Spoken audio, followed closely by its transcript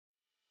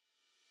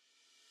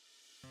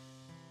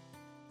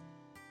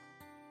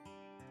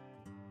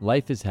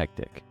Life is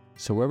hectic,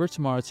 so wherever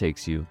tomorrow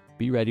takes you,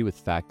 be ready with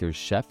Factor's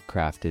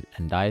chef-crafted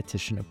and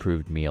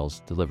dietitian-approved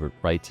meals delivered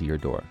right to your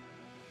door.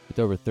 With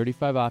over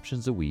 35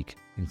 options a week,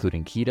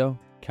 including keto,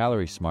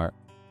 calorie smart,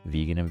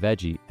 vegan and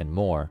veggie, and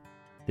more,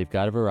 they've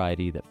got a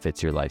variety that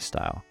fits your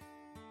lifestyle.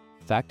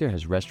 Factor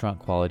has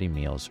restaurant-quality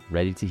meals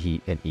ready to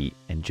heat and eat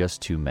in just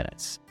 2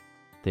 minutes.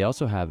 They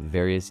also have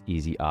various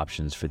easy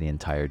options for the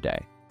entire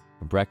day,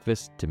 from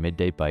breakfast to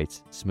midday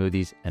bites,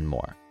 smoothies, and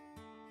more.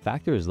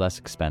 Factor is less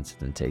expensive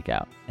than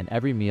takeout, and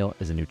every meal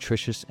is a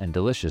nutritious and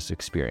delicious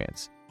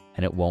experience,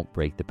 and it won't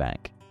break the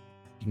bank.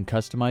 You can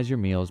customize your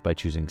meals by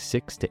choosing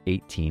 6 to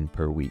 18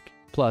 per week.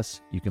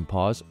 Plus, you can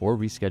pause or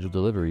reschedule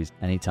deliveries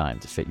anytime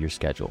to fit your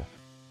schedule.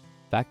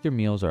 Factor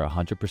meals are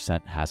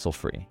 100%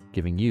 hassle-free,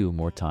 giving you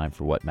more time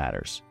for what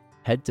matters.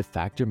 Head to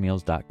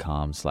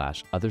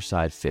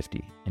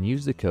factormeals.com/otherside50 and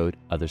use the code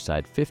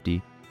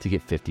otherside50 to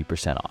get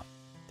 50% off.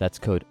 That's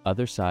code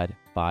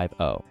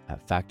otherside50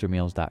 at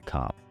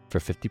factormeals.com for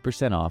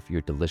 50% off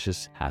your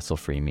delicious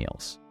hassle-free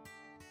meals.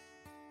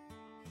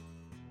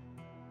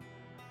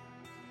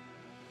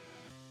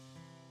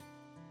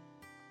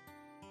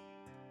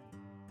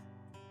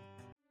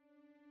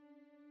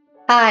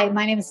 Hi,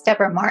 my name is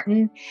Deborah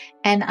Martin,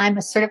 and I'm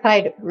a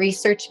certified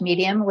research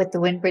medium with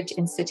the Windbridge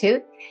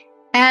Institute,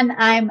 and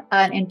I'm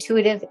an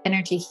intuitive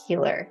energy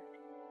healer.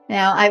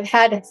 Now, I've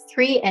had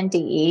 3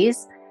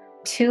 NDEs,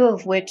 2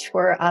 of which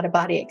were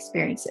out-of-body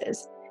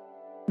experiences.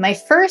 My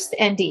first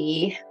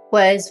NDE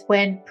was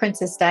when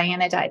Princess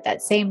Diana died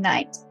that same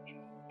night.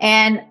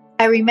 And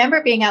I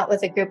remember being out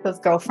with a group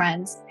of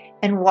girlfriends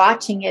and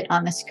watching it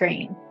on the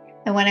screen.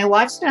 And when I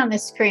watched it on the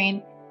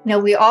screen,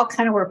 we all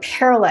kind of were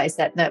paralyzed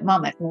at that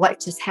moment.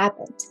 What just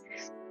happened?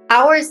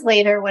 Hours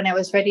later, when I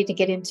was ready to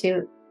get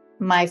into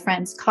my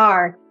friend's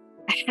car,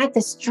 I had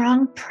this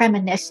strong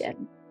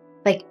premonition,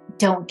 like,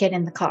 don't get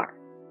in the car.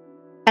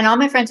 And all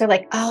my friends are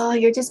like, oh,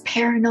 you're just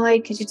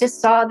paranoid because you just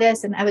saw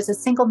this. And I was a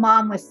single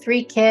mom with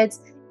 3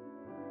 kids.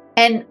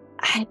 And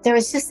there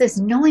was just this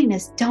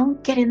knowingness,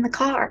 don't get in the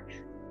car.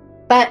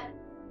 But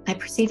I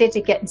proceeded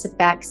to get into the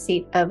back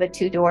seat of a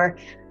 2-door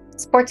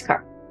sports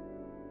car.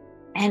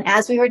 And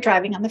as we were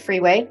driving on the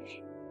freeway,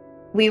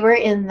 we were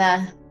in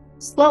the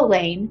slow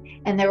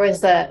lane and there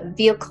was a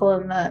vehicle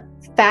in the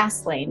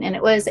fast lane. And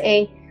it was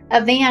a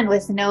van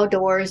with no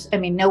doors,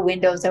 no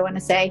windows, I want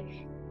to say.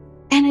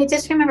 And I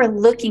just remember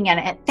looking at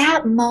it. At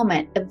that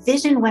moment, a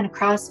vision went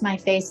across my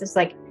face. It's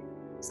like,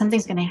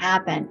 something's going to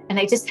happen. And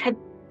I just had,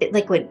 it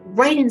went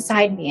right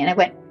inside me. And I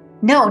went,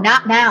 no,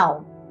 not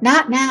now,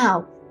 not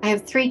now. I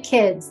have 3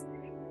 kids.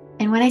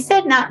 And when I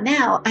said not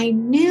now, I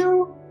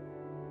knew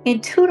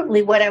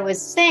intuitively what I was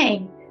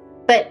saying,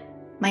 but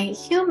my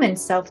human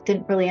self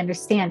didn't really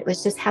understand. It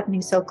was just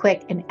happening so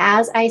quick. And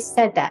as I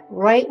said that,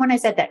 right when I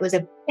said that, it was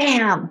a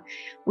bam,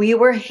 we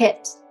were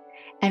hit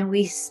and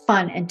we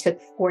spun and took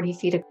 40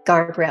 feet of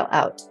guardrail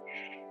out.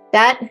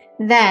 That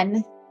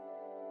then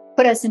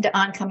put us into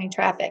oncoming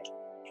traffic.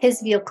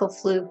 His vehicle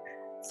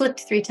flipped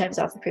 3 times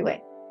off the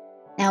freeway.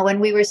 Now, when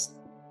we were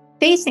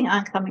facing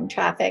oncoming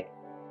traffic,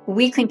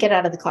 we couldn't get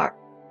out of the car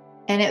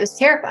and it was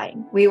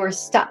terrifying. We were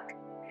stuck.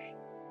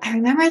 I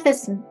remember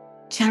this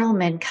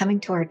gentleman coming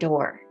to our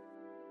door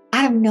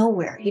out of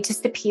nowhere. He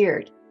just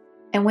appeared.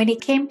 And when he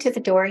came to the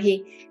door,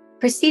 he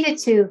proceeded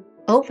to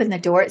open the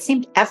door. It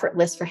seemed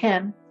effortless for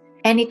him.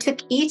 And he took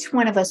each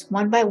one of us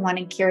one by one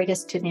and carried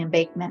us to the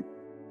embankment.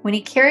 When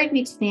he carried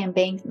me to the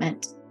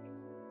embankment,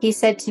 he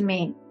said to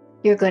me,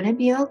 you're going to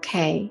be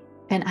okay,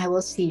 and I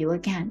will see you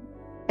again.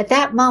 At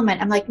that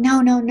moment, I'm like,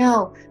 no, no,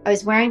 no. I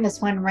was wearing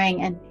this one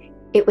ring and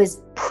it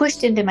was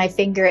pushed into my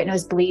finger and it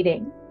was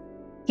bleeding.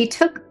 He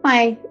took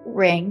my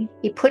ring,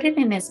 he put it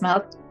in his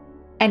mouth,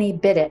 and he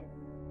bit it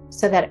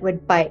so that it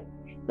would bite,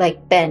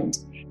 like bend.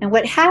 And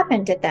what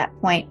happened at that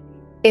point,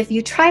 if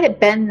you try to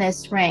bend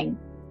this ring,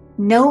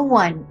 no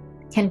one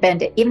can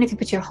bend it. Even if you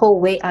put your whole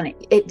weight on it,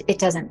 it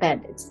doesn't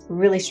bend. It's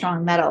really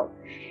strong metal.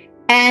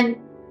 And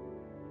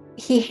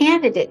he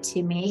handed it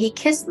to me. He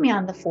kissed me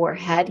on the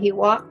forehead. He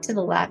walked to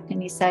the left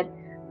and he said,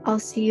 I'll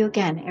see you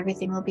again.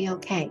 Everything will be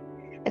okay.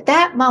 At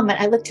that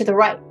moment, I looked to the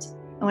right.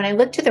 And when I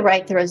looked to the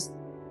right, there was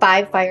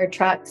 5 fire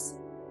trucks,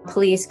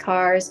 police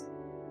cars,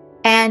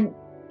 and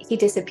he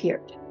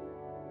disappeared.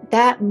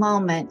 That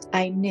moment,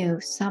 I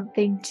knew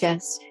something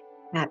just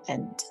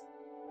happened.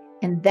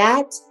 And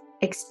that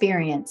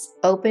experience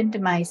opened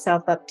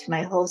myself up to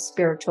my whole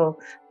spiritual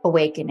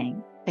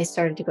awakening. I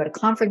started to go to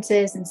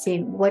conferences and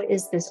seeing, what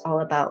is this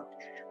all about?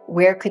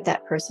 Where could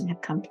that person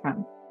have come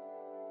from?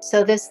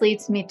 So this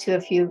leads me to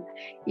a few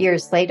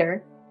years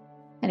later.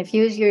 And a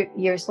few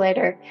years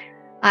later,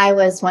 I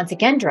was once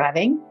again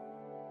driving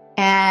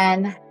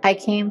and I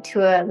came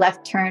to a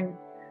left turn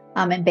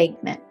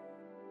embankment.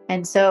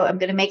 And so I'm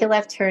going to make a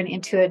left turn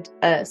into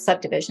a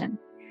subdivision.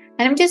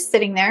 And I'm just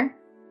sitting there.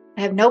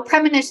 I have no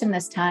premonition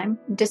this time.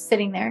 I'm just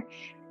sitting there.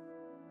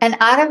 And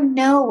out of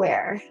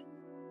nowhere,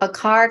 a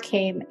car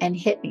came and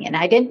hit me. And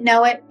I didn't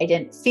know it. I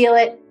didn't feel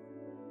it.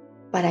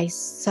 But I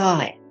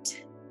saw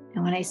it.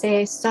 And when I say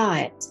I saw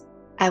it,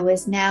 I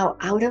was now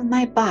out of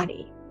my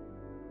body,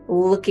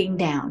 looking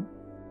down.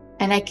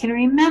 And I can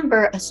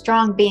remember a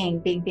strong being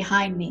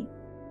behind me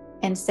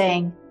and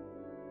saying,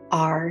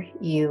 "Are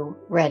you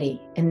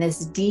ready?" In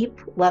this deep,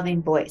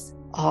 loving voice,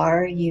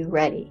 "Are you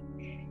ready?"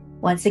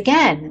 Once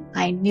again,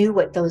 I knew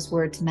what those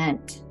words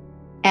meant.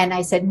 And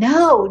I said,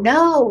 "No,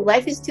 no,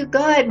 life is too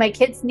good. My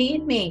kids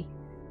need me."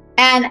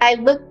 And I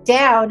looked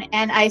down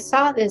and I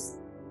saw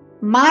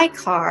my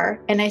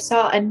car, and I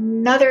saw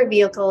another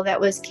vehicle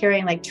that was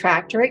carrying like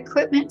tractor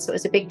equipment. So it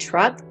was a big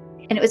truck,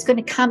 and it was going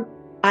to come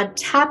on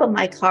top of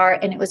my car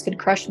and it was going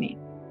to crush me.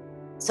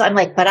 So I'm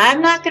like, but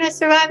I'm not going to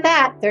survive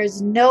that.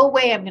 There's no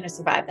way I'm going to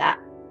survive that.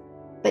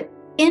 But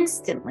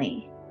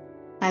instantly,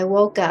 I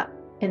woke up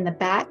in the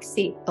back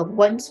seat of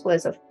once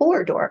was a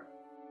 4-door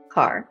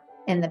car.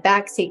 In the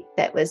back seat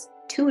that was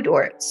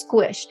 2-door,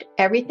 squished.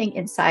 Everything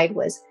inside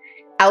was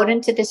out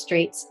into the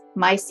streets.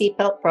 My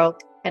seatbelt broke,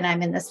 and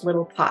I'm in this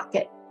little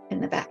pocket in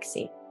the back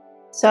seat.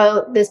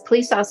 So this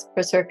police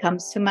officer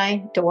comes to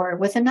my door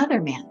with another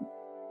man.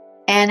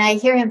 And I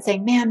hear him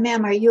saying,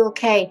 ma'am, are you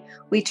okay?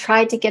 We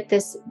tried to get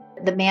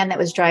the man that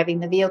was driving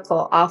the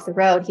vehicle off the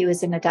road. He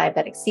was in a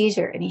diabetic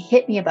seizure, and he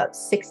hit me about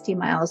 60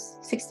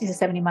 to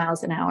 70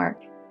 miles an hour.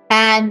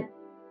 And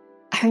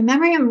I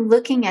remember him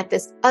looking at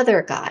this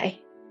other guy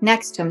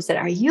next to him and said,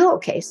 "Are you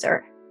okay,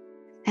 sir?"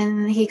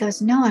 And he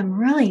goes, "No, I'm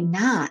really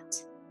not.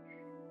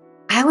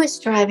 I was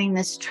driving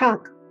this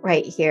truck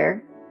right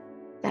here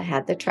that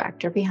had the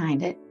tractor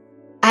behind it.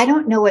 I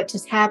don't know what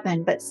just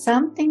happened, but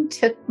something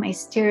took my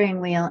steering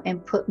wheel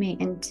and put me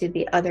into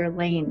the other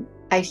lane.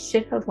 I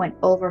should have went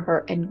over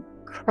her and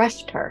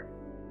crushed her."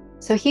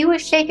 So he was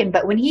shaken,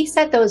 but when he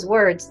said those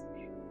words,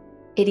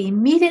 it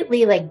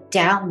immediately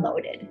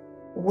downloaded.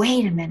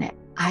 Wait a minute,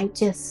 I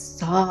just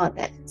saw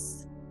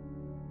this.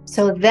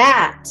 So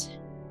that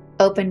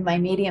opened my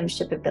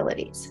mediumship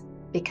abilities,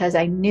 because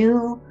I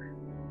knew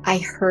I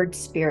heard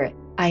spirit.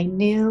 I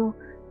knew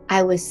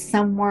I was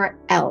somewhere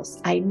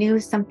else. I knew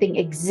something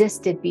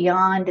existed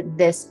beyond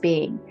this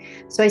being.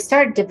 So I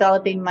started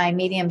developing my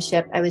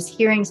mediumship. I was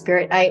hearing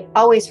spirit. I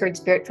always heard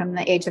spirit from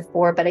the age of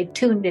 4, but I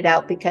tuned it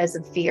out because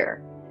of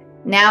fear.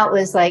 Now it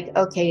was like,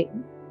 okay,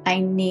 I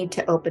need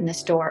to open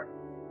this door.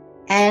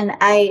 And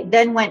I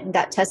then went and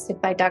got tested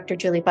by Dr.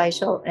 Julie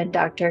Beischel and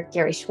Dr.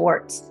 Gary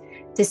Schwartz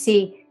to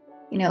see,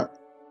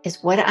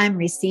 is what I'm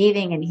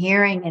receiving and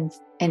hearing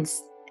and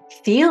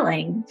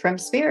feeling from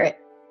spirit.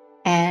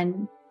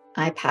 And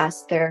I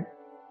passed their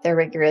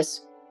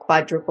rigorous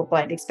quadruple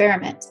blind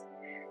experiment.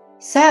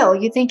 So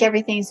you think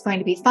everything's going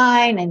to be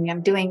fine, and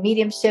I'm doing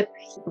mediumship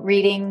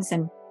readings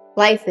and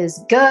life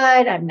is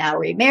good. I'm now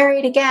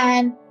remarried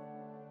again.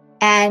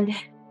 And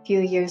a few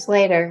years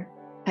later,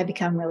 I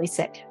become really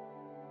sick.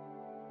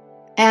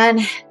 And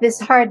this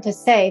is hard to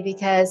say,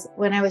 because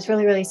when I was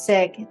really, really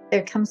sick,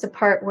 there comes a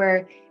part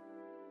where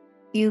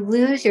you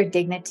lose your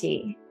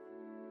dignity.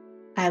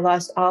 I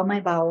lost all my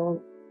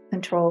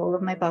control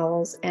of my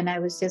bowels. And I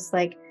was just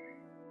like,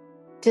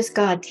 just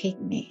God, take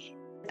me.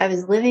 I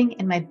was living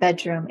in my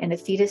bedroom in a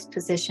fetus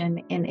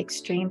position in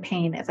extreme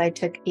pain if I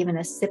took even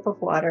a sip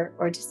of water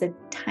or just a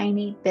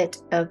tiny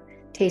bit of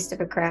taste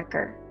of a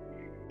cracker.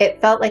 It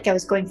felt like I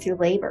was going through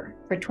labor.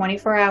 For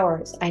 24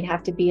 hours, I'd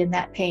have to be in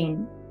that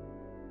pain.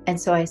 And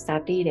so I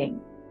stopped eating.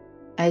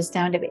 I was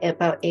down to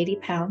about 80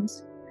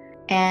 pounds,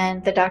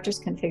 and the doctors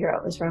couldn't figure out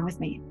what was wrong with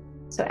me.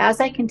 So as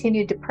I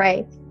continued to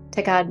pray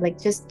to God,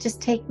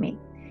 just take me.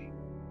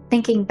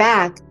 Thinking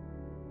back,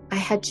 I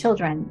had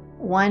children.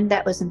 One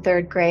that was in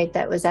 3rd grade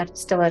that was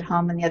still at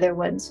home, and the other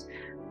ones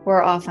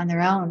were off on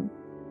their own.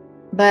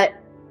 But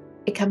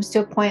it comes to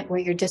a point where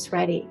you're just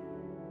ready.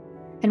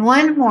 And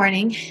one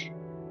morning,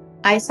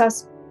 I saw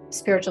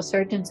spiritual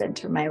surgeons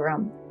enter my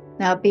room.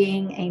 Now,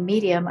 being a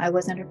medium, I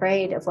wasn't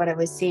afraid of what I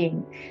was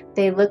seeing.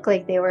 They looked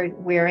like they were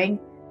wearing,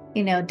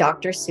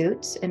 doctor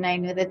suits, and I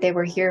knew that they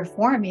were here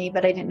for me,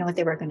 but I didn't know what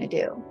they were going to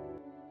do.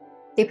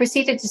 They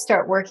proceeded to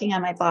start working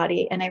on my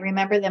body, and I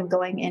remember them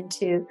going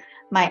into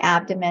my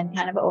abdomen,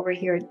 kind of over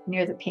here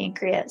near the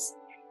pancreas.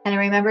 And I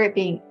remember it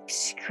being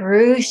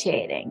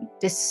excruciating,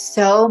 just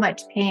so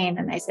much pain.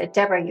 And I said,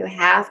 "Deborah, you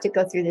have to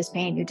go through this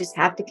pain. You just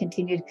have to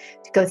continue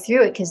to go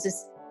through it, because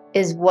this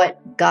is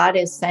what God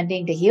is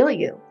sending to heal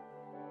you."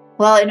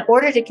 Well, in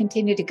order to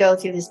continue to go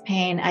through this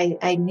pain,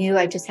 I knew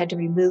I just had to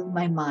remove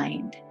my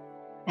mind.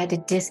 I had to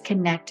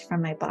disconnect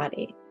from my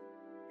body.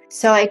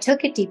 So I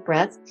took a deep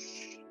breath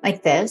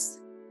like this.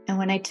 And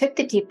when I took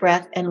the deep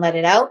breath and let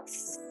it out,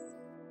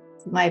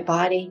 my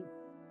body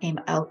came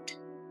out.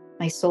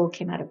 My soul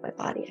came out of my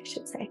body, I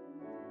should say.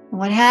 And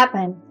what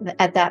happened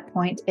at that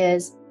point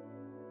is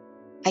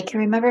I can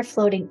remember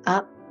floating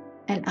up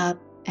and up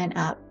and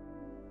up.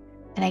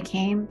 And I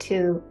came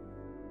to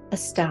a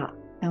stop.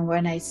 And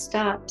when I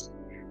stopped,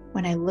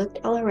 when I looked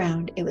all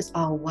around, it was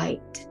all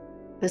white.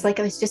 It was like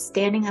I was just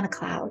standing on a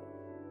cloud.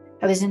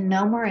 I was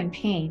no more in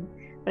pain,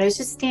 but I was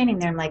just standing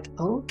there. I'm like,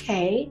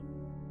 okay,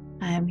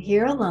 I'm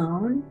here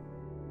alone.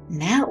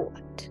 Now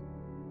what?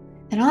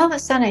 And all of a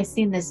sudden, I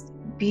seen this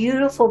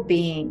beautiful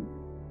being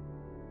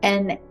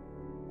and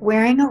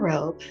wearing a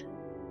robe,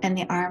 and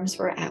the arms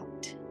were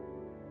out.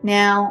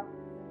 Now,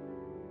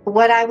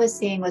 what I was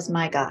seeing was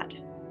my God.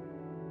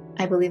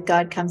 I believe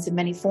God comes in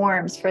many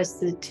forms for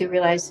us to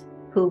realize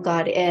who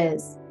God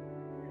is.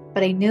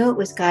 But I knew it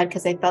was God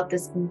because I felt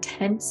this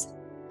intense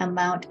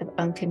amount of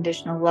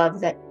unconditional love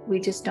that we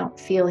just don't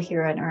feel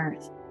here on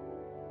earth.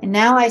 And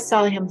now I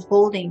saw him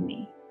holding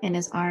me in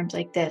his arms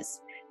like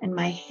this, and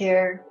my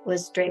hair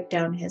was draped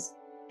down his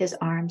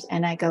arms.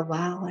 And I go,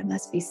 wow, I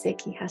must be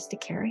sick. He has to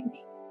carry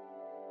me.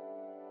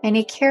 And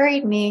he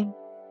carried me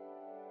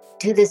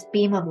to this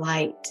beam of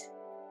light.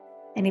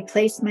 And he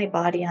placed my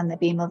body on the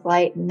beam of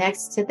light.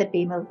 Next to the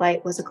beam of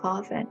light was a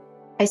coffin.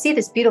 I see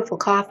this beautiful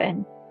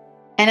coffin,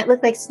 and it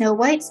looked like Snow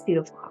White's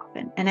beautiful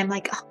coffin. And I'm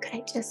like, oh, could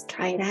I just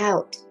try it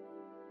out?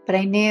 But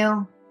I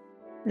knew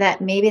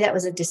that maybe that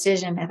was a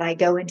decision. If I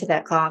go into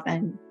that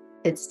coffin,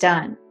 it's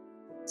done.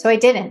 So I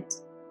didn't.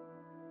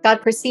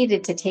 God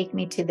proceeded to take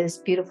me to this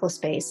beautiful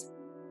space.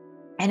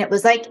 And it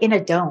was like in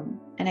a dome.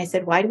 And I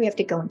said, why do we have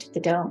to go into the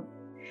dome?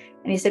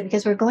 And he said,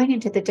 because we're going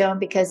into the dome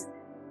because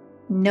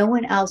no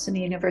one else in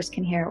the universe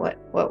can hear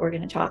what we're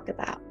going to talk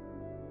about.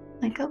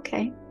 I'm like,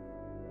 okay.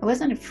 I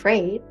wasn't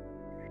afraid.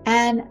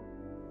 And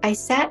I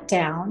sat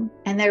down,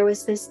 and there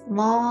was this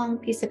long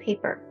piece of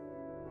paper.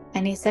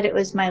 And he said it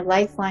was my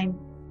lifeline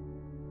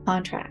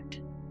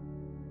contract.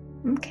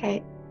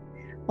 Okay.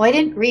 Well, I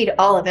didn't read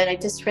all of it. I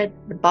just read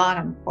the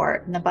bottom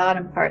part. And the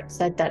bottom part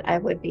said that I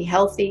would be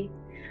healthy.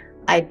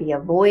 I'd be a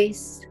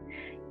voice.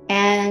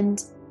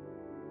 And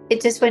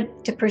it just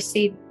went to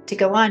proceed to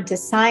go on to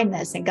sign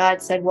this. And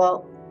God said,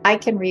 well, I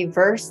can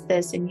reverse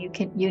this, and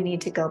you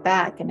need to go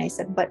back. And I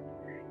said, but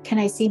can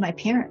I see my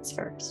parents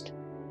first?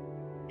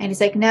 And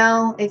he's like,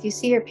 no, if you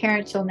see your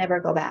parents, you'll never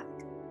go back.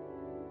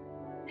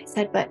 I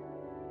said, but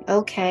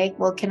okay,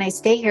 well, can I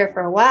stay here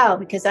for a while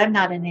because I'm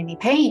not in any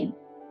pain?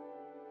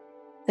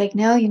 Like,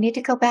 no, you need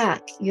to go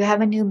back. You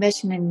have a new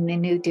mission and a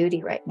new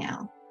duty right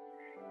now.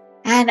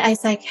 And I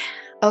was like,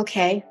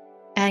 okay.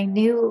 And I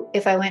knew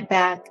if I went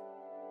back,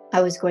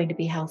 I was going to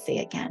be healthy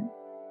again.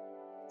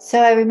 So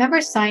I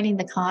remember signing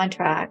the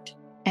contract,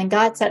 and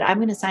God said, I'm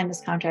going to sign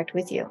this contract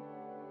with you.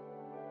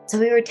 So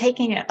we were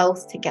taking an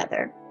oath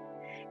together.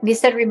 And he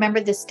said,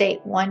 remember this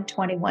date,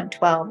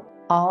 1/20/112.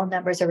 All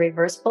numbers are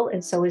reversible,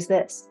 and so is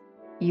this.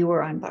 You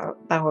were on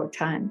borrowed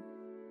time.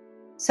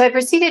 So I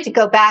proceeded to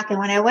go back, and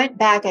when I went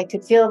back, I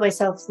could feel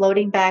myself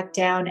floating back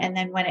down. And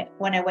then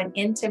when I went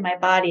into my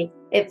body,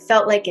 it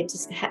felt like it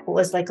just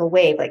was like a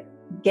wave, like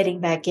getting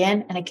back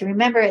in. And I can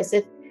remember as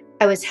if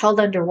I was held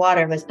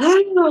underwater. I was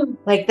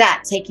like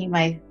that, taking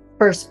my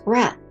first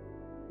breath.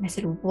 And I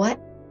said, what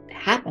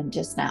happened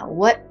just now?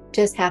 What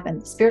just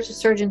happened? The spiritual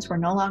surgeons were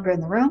no longer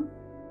in the room.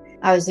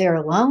 I was there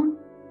alone.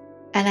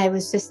 And I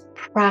was just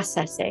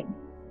processing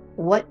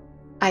what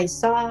I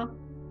saw,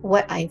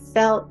 what I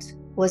felt.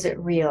 Was it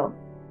real?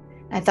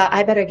 I thought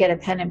I better get a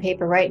pen and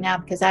paper right now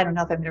because I don't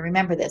know if I'm going to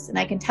remember this. And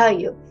I can tell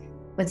you,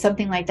 when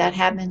something like that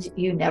happens,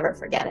 you never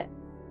forget it.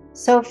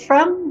 So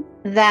from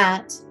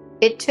that,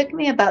 it took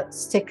me about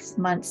 6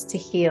 months to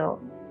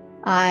heal.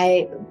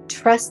 I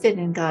trusted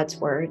in God's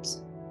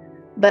words,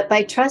 but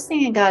by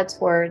trusting in God's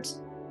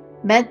words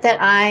meant that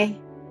I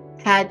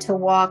had to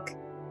walk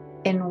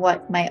in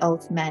what my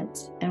oath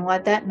meant. And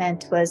what that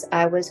meant was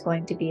I was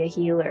going to be a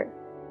healer.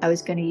 I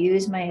was going to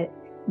use my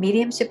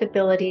mediumship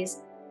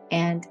abilities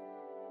and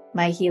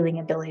my healing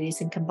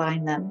abilities and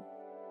combine them.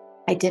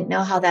 I didn't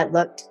know how that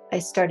looked. I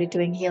started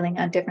doing healing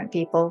on different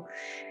people.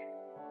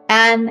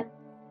 And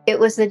it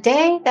was the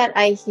day that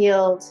I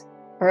healed,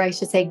 or I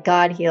should say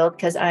God healed,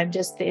 because I'm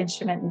just the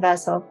instrument and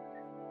vessel,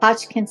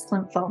 Hodgkin's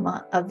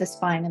lymphoma of the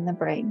spine and the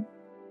brain.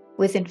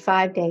 Within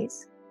 5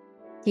 days,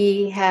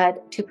 he had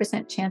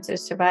 2% chance of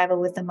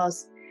survival with the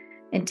most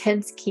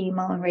intense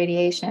chemo and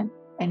radiation,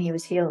 and he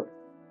was healed.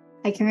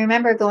 I can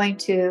remember going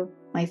to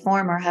my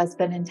former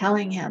husband and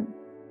telling him,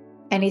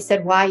 and he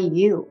said, why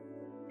you?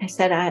 I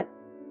said,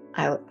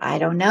 I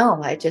don't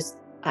know.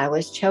 I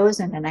was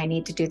chosen and I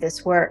need to do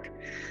this work.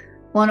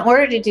 Well, in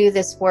order to do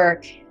this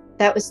work,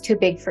 that was too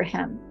big for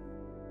him.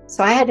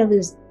 So I had to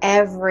lose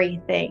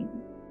everything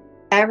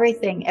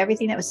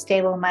that was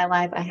stable in my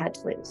life, I had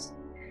to lose.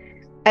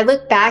 I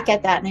look back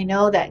at that and I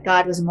know that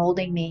God was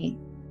molding me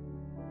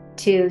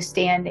to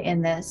stand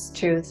in this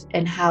truth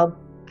and how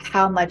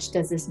much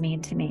does this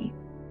mean to me?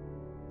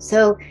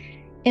 So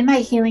in my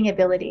healing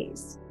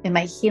abilities, in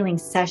my healing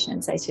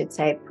sessions, I should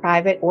say,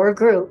 private or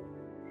group,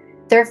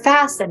 they're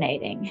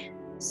fascinating.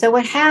 So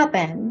what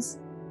happens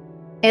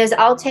is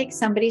I'll take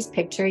somebody's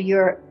picture.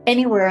 You're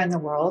anywhere in the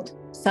world.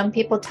 Some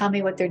people tell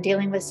me what they're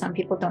dealing with. Some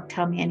people don't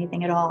tell me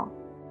anything at all.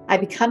 I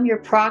become your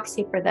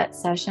proxy for that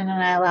session,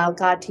 and I allow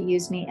God to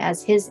use me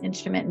as his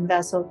instrument and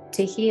vessel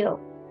to heal.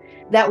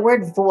 That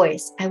word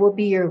voice, I will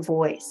be your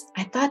voice.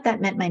 I thought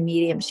that meant my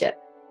mediumship.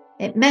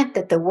 It meant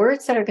that the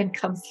words that are going to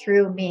come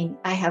through me,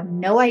 I have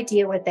no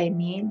idea what they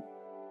mean,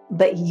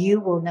 but you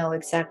will know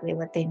exactly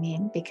what they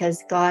mean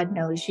because God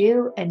knows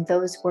you and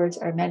those words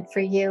are meant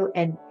for you.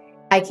 And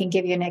I can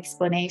give you an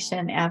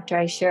explanation after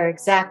I share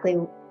exactly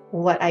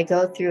what I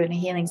go through in a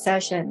healing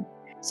session.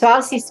 So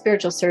I'll see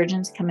spiritual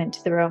surgeons come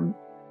into the room,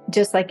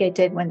 just like I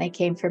did when they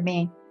came for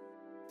me.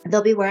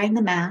 They'll be wearing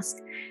the mask.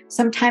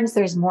 Sometimes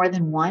there's more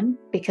than one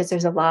because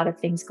there's a lot of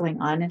things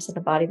going on into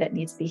the body that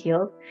needs to be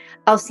healed.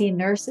 I'll see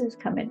nurses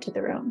come into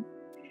the room.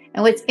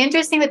 And what's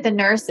interesting with the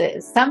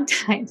nurses,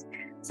 sometimes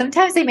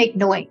they make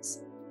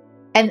noise.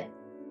 And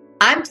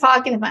I'm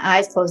talking with my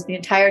eyes closed the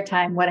entire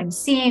time, what I'm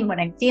seeing, what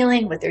I'm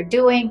feeling, what they're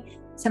doing.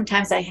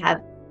 Sometimes I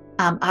have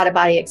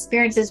out-of-body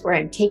experiences where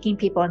I'm taking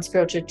people on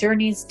spiritual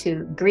journeys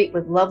to greet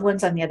with loved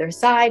ones on the other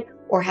side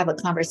or have a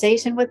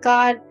conversation with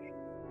God.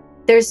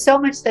 There's so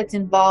much that's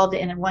involved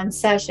in one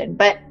session.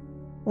 But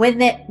when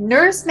the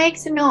nurse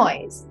makes a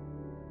noise,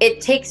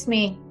 it takes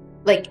me,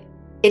 like,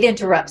 it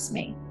interrupts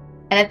me.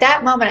 And at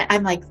that moment,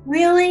 I'm like,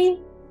 really?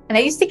 And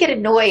I used to get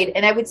annoyed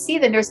and I would see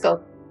the nurse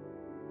go,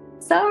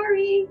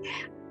 sorry.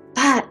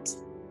 But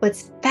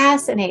what's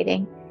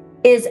fascinating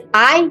is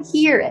I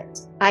hear it.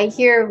 I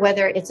hear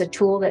whether it's a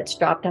tool that's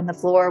dropped on the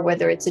floor,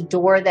 whether it's a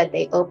door that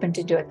they open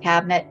to do a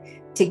cabinet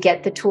to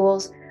get the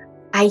tools.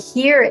 I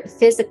hear it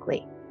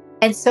physically.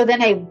 And so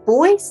then I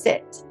voice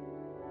it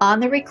on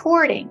the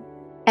recording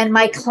and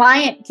my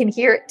client can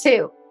hear it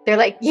too. They're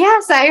like,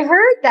 yes, I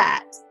heard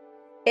that.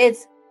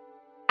 It's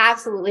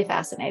absolutely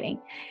fascinating.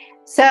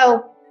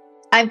 So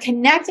I'm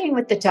connecting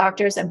with the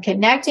doctors. I'm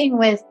connecting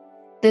with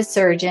the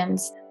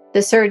surgeons,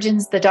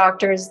 the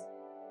doctors,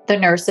 the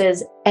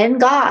nurses,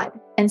 and God.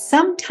 And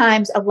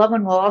sometimes a loved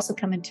one will also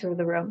come into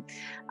the room.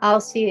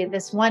 I'll see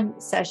this one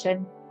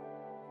session.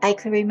 I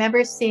could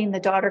remember seeing the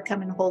daughter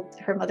come and hold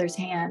her mother's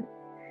hand.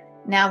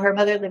 Now, her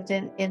mother lived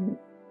in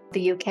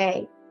the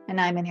UK and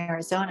I'm in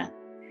Arizona.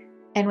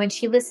 And when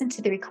she listened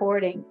to the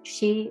recording,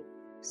 she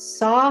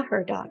saw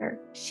her daughter,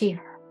 she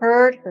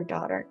heard her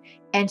daughter,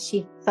 and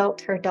she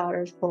felt her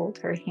daughter hold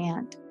her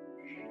hand.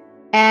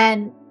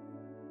 And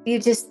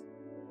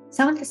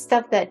some of the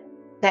stuff that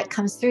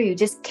comes through, you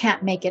just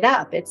can't make it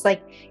up. It's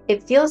like,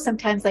 it feels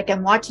sometimes like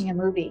I'm watching a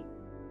movie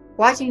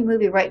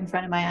right in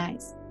front of my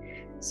eyes.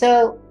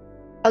 So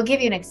I'll give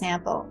you an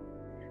example.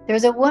 There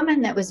was a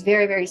woman that was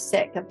very, very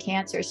sick of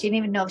cancer. She didn't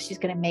even know if she's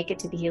going to make it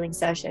to the healing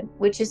session,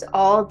 which is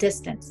all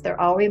distance. They're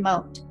all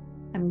remote.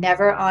 I'm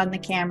never on the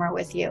camera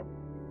with you.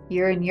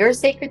 You're in your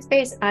sacred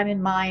space. I'm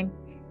in mine.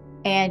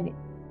 And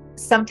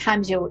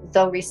sometimes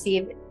they'll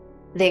receive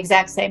the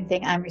exact same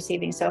thing I'm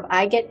receiving. So if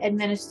I get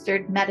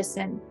administered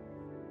medicine,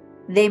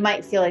 they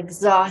might feel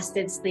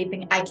exhausted,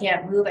 sleeping. I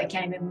can't move. I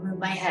can't even move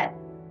my head.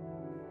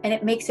 And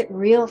it makes it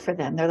real for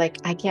them. They're like,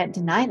 I can't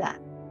deny that.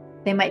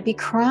 They might be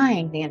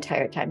crying the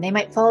entire time. They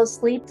might fall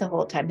asleep the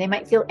whole time. They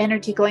might feel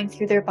energy going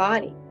through their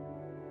body.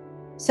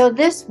 So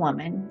this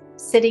woman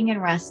sitting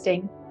and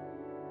resting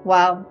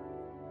while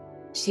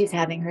she's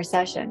having her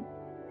session.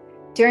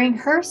 During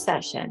her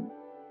session,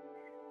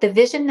 the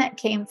vision that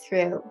came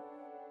through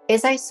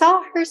is I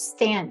saw her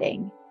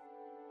standing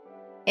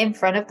in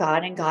front of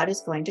God and God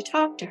is going to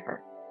talk to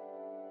her.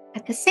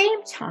 At the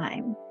same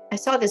time, I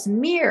saw this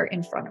mirror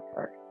in front of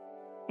her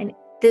and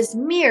this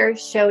mirror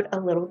showed a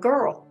little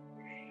girl.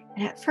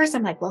 And at first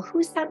I'm like, well,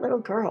 who's that little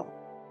girl?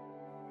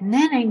 And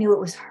then I knew it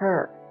was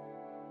her.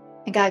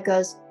 And God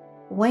goes,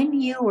 when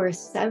you were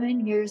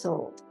 7 years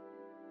old,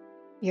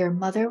 your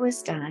mother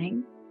was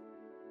dying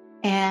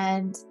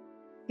and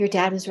your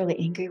dad was really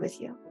angry with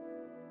you.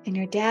 And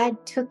your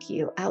dad took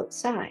you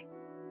outside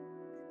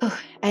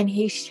and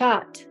he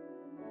shot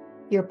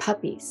your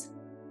puppies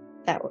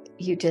that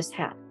you just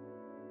had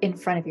in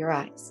front of your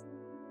eyes.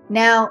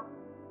 Now,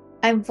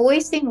 I'm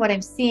voicing what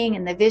I'm seeing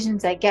and the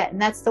visions I get.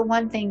 And that's the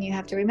one thing you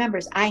have to remember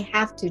is I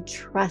have to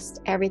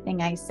trust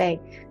everything I say.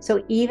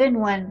 So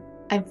even when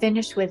I'm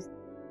finished with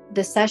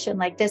the session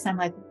like this, I'm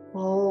like,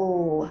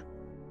 whoa,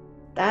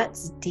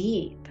 that's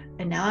deep.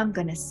 And now I'm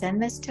going to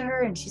send this to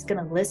her and she's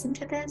going to listen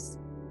to this.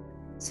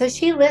 So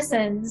she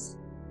listens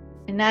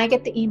and I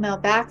get the email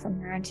back from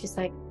her and she's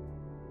like,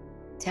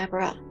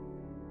 Deborah,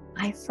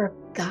 I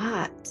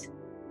forgot.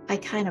 I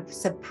kind of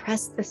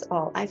suppressed this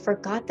all. I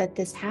forgot that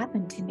this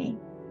happened to me.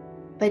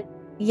 But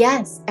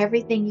yes,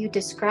 everything you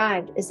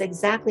described is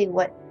exactly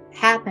what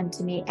happened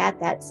to me at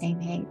that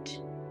same age.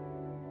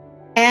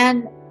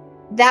 And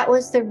that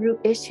was the root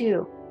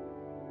issue.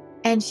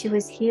 And she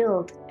was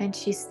healed and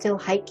she's still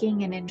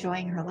hiking and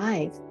enjoying her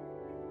life.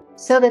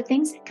 So the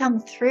things that come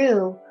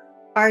through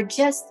are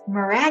just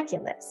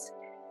miraculous.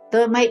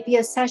 Though it might be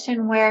a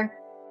session where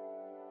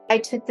I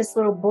took this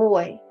little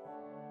boy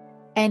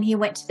and he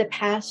went to the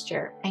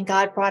pasture and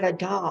God brought a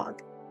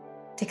dog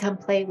to come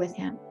play with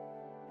him.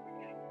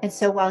 And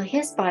so while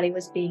his body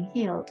was being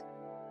healed,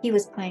 he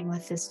was playing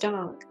with this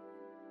dog.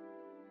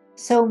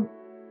 So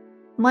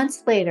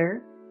months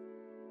later,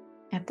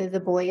 after the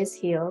boy is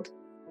healed,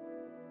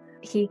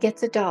 he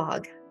gets a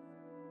dog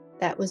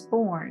that was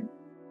born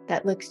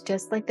that looks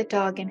just like the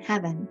dog in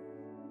heaven.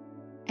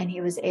 And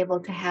he was able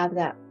to have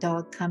that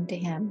dog come to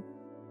him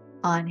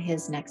on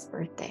his next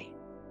birthday.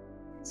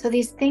 So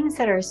these things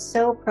that are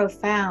so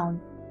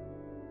profound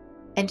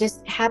and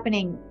just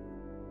happening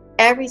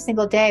every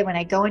single day when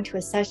I go into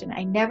a session,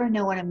 I never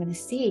know what I'm going to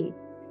see.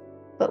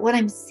 But what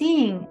I'm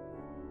seeing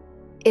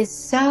is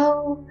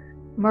so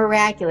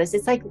miraculous.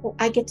 It's like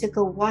I get to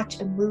go watch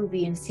a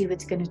movie and see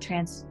what's going to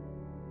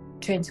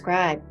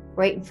transcribed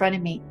right in front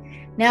of me.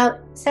 Now,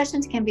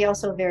 sessions can be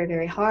also very,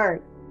 very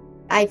hard.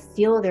 I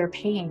feel their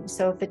pain.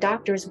 So if the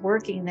doctor is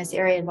working in this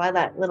area while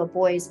that little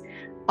boy's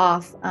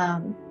off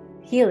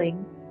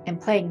healing and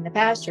playing in the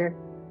pasture,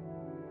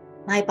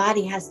 my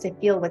body has to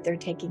feel what they're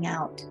taking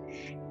out.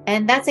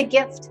 And that's a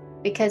gift,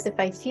 because if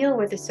I feel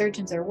where the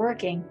surgeons are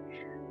working,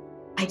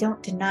 I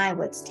don't deny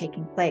what's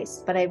taking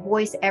place, but I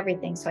voice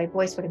everything. So I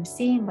voice what I'm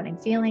seeing, what I'm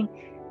feeling,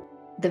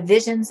 the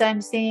visions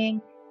I'm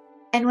seeing.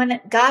 And when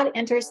God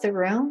enters the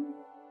room,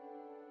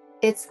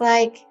 it's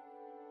like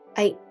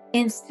I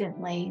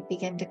instantly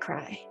begin to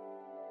cry.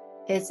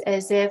 It's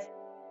as if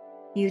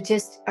you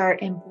just are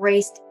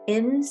embraced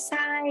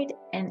inside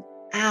and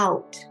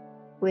out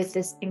with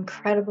this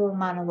incredible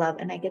amount of love.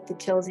 And I get the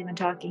chills even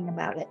talking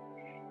about it.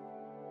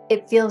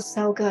 It feels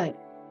so good.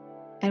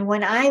 And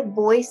when I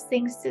voice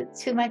things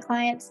to my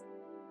clients,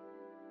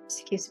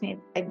 excuse me,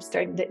 I'm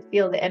starting to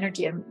feel the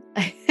energy. I'm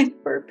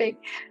burping.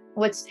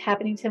 What's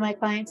happening to my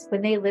clients,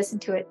 when they listen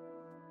to it,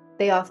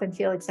 they often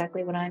feel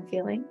exactly what I'm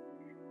feeling.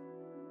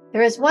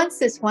 There was once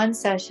this one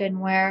session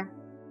where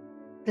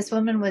this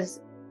woman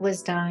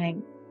was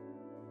dying,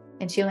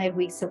 and she only had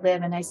weeks to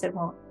live. And I said,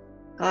 well,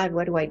 God,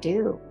 what do I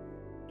do?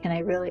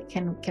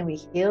 Can we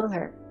heal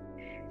her?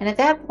 And at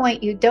that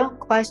point, you don't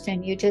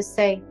question, you just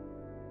say,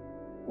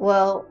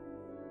 well,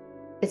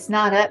 it's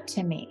not up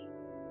to me.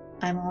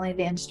 I'm only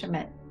the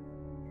instrument.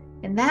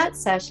 In that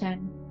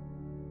session,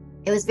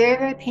 it was very,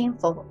 very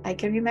painful. I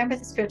can remember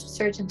the spiritual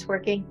surgeons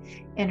working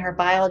in her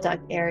bile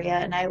duct area,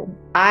 and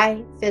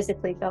I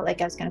physically felt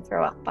like I was going to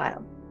throw up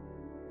bile.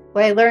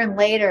 What I learned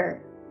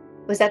later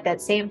was at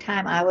that same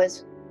time I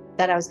was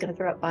going to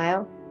throw up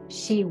bile,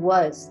 she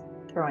was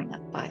throwing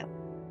up bile.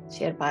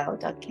 She had bile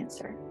duct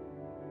cancer.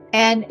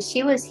 And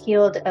she was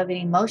healed of an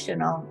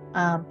emotional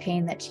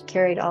pain that she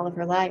carried all of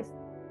her life.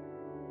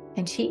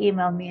 And she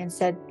emailed me and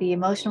said, the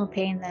emotional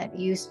pain that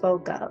you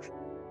spoke of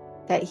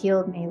that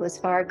healed me was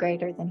far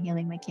greater than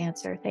healing my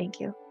cancer. Thank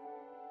you.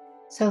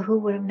 So who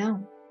would have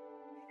known?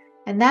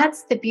 And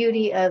that's the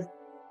beauty of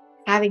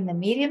having the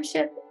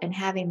mediumship and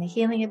having the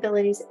healing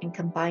abilities and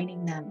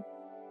combining them.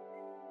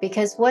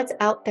 Because what's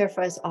out there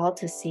for us all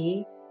to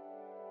see,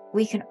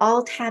 we can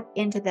all tap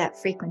into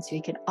that frequency.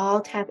 We can all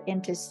tap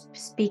into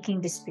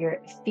speaking to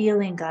spirit,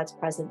 feeling God's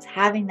presence,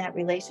 having that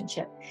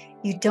relationship.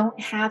 You don't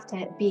have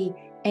to be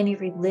any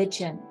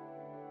religion,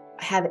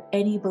 have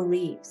any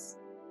beliefs.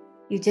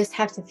 You just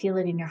have to feel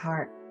it in your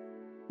heart.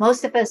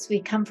 Most of us, we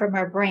come from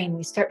our brain.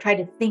 We start trying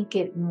to think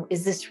it.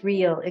 Is this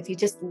real? If you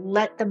just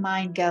let the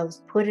mind go,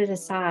 put it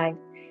aside,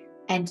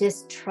 and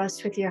just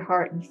trust with your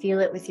heart and feel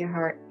it with your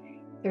heart,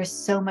 there's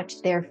so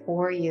much there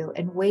for you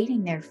and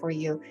waiting there for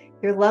you.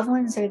 Your loved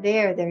ones are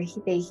there.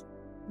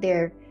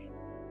 They're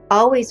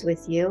always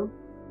with you,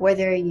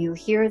 whether you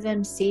hear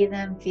them, see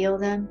them, feel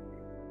them,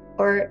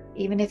 or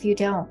even if you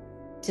don't,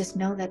 just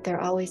know that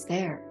they're always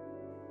there.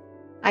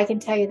 I can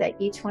tell you that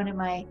each one of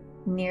my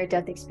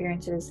near-death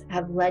experiences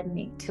have led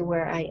me to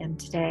where I am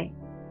today.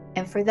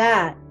 And for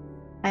that,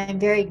 I am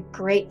very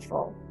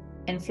grateful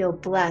and feel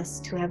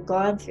blessed to have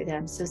gone through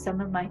them. So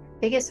some of my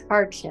biggest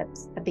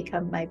hardships have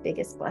become my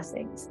biggest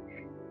blessings.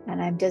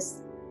 And I'm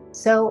just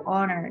so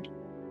honored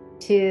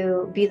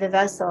to be the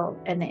vessel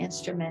and the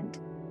instrument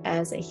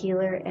as a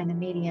healer and a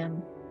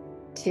medium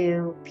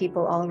to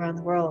people all around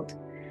the world.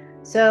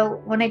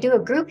 So when I do a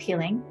group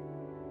healing,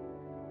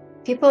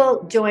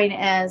 people join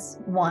as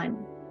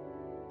one.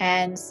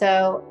 And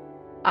so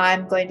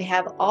I'm going to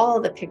have all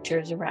the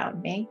pictures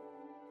around me.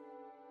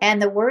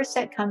 And the words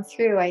that come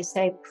through, I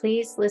say,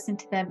 please listen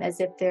to them as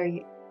if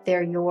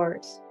they're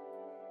yours.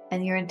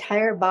 And your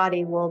entire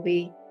body will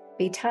be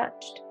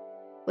touched.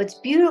 What's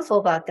beautiful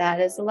about that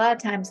is a lot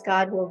of times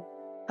God will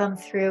come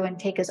through and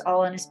take us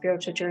all on a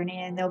spiritual journey,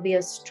 and there'll be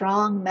a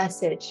strong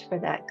message for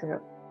that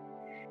group.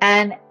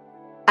 And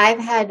I've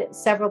had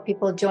several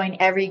people join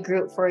every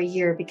group for a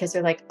year because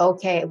they're like,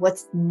 okay,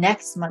 what's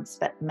next month's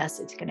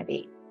message going to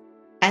be?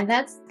 And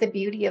that's the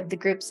beauty of the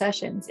group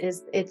sessions,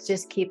 is it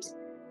just keeps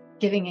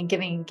giving and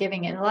giving and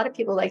giving. And a lot of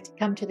people like to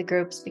come to the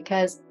groups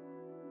because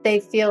they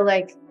feel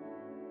like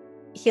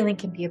healing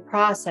can be a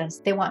process.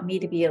 They want me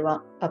to be a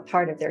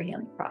part of their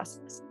healing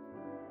process.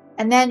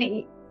 And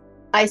then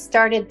I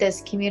started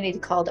this community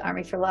called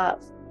Army for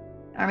Love.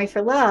 Army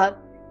for Love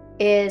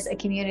is a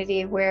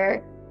community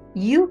where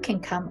you can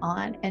come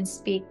on and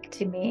speak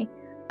to me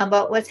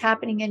about what's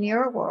happening in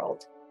your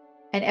world.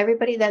 And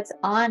everybody that's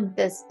on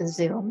this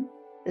Zoom,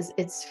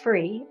 it's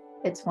free.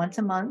 It's once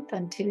a month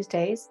on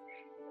Tuesdays.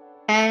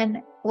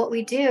 And what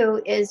we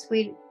do is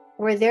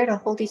we're there to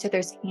hold each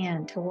other's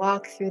hand, to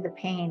walk through the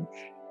pain,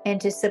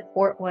 and to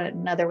support one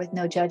another with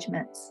no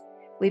judgments.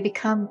 We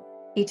become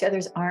each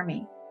other's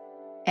army,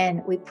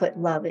 and we put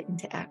love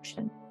into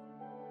action.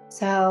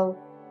 So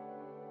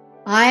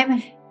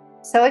I'm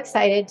so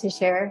excited to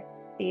share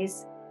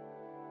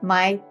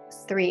my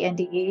 3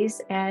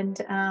 NDEs,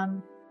 and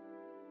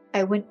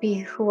I wouldn't be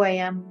who I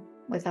am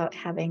without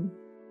having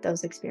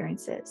those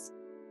experiences.